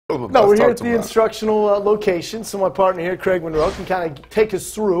No, we're here at the instructional location, so my partner here, Craig Monroe, can kind of take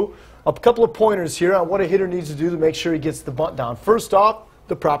us through a couple of pointers here on what a hitter needs to do to make sure he gets the bunt down. First off,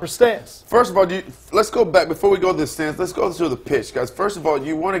 the proper stance. First of all, let's go back. Before we go to the stance, let's go through the pitch, guys. First of all,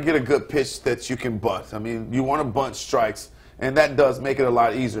 you want to get a good pitch that you can bunt. I mean, you want to bunt strikes, and that does make it a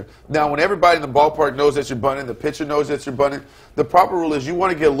lot easier. Now, when everybody in the ballpark knows that you're bunting, the pitcher knows that you're bunting, the proper rule is you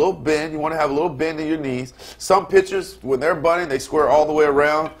want to get a little bend. You want to have a little bend in your knees. Some pitchers, when they're bunting, they square all the way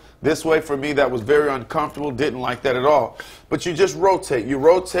around. This way, for me, that was very uncomfortable. Didn't like that at all. But you just rotate. You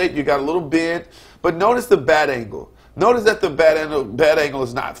rotate. You got a little bend. But notice the bat angle. Notice that the bat angle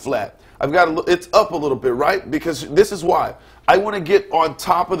is not flat. It's up a little bit, right? Because this is why. I want to get on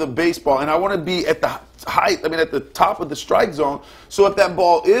top of the baseball, and I want to be at the height, at the top of the strike zone. So if that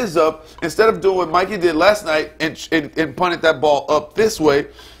ball is up, instead of doing what Mikey did last night and punted that ball up this way,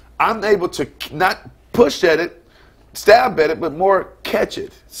 I'm able to not push at it, stab at it, but more catch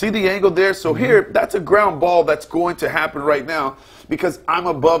it. See the angle there? So here, that's a ground ball that's going to happen right now because I'm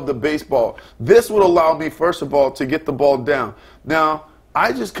above the baseball. This would allow me, first of all, to get the ball down. Now,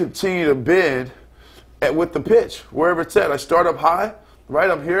 I just continue to bend with the pitch, wherever it's at. I start up high, right?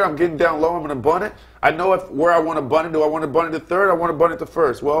 I'm here. I'm getting down low. I'm going to bunt it. I know where I want to bunt it. Do I want to bunt it to third? I want to bunt it to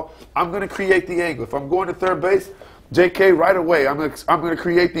first. Well, I'm going to create the angle. If I'm going to third base, JK, right away, I'm going to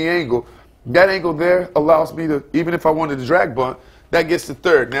create the angle. That angle there allows me to, even if I wanted to drag bunt, that gets to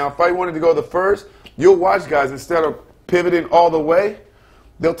third. Now, if I wanted to go to first, you'll watch, guys, instead of pivoting all the way,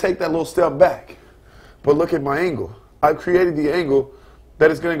 they'll take that little step back. But look at my angle. I've created the angle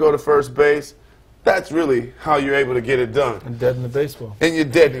that is going to go to first base. That's really how you're able to get it done. And dead in the baseball. And you're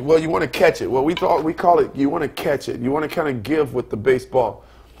dead. Well, you want to catch it. Well, we call it, you want to catch it. You want to kind of give with the baseball.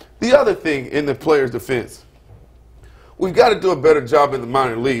 The other thing in the player's defense, we've got to do a better job in the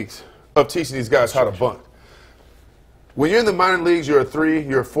minor leagues of teaching these guys how to bunt. When you're in the minor leagues, you're a 3,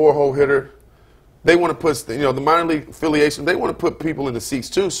 you're a 4-hole hitter. They want to put, the minor league affiliation, they want to put people in the seats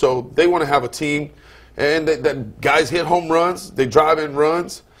too, so they want to have a team, and that guys hit home runs, they drive in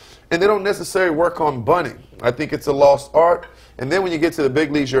runs, and they don't necessarily work on bunting. I think it's a lost art, and then when you get to the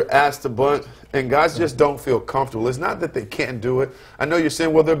big leagues, you're asked to bunt, and guys just don't feel comfortable. It's not that they can't do it. I know you're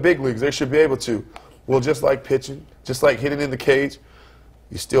saying, well, they're big leagues, they should be able to. Well, just like pitching, just like hitting in the cage,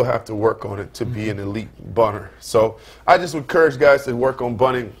 you still have to work on it to be an elite bunter. So I just encourage guys to work on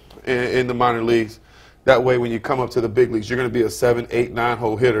bunting in the minor leagues. That way, when you come up to the big leagues, you're going to be a 7, 8,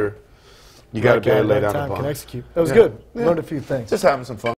 9-hole hitter. You got to be able to lay down the bunt. Can execute. That was good. Learned a few things. Just having some fun.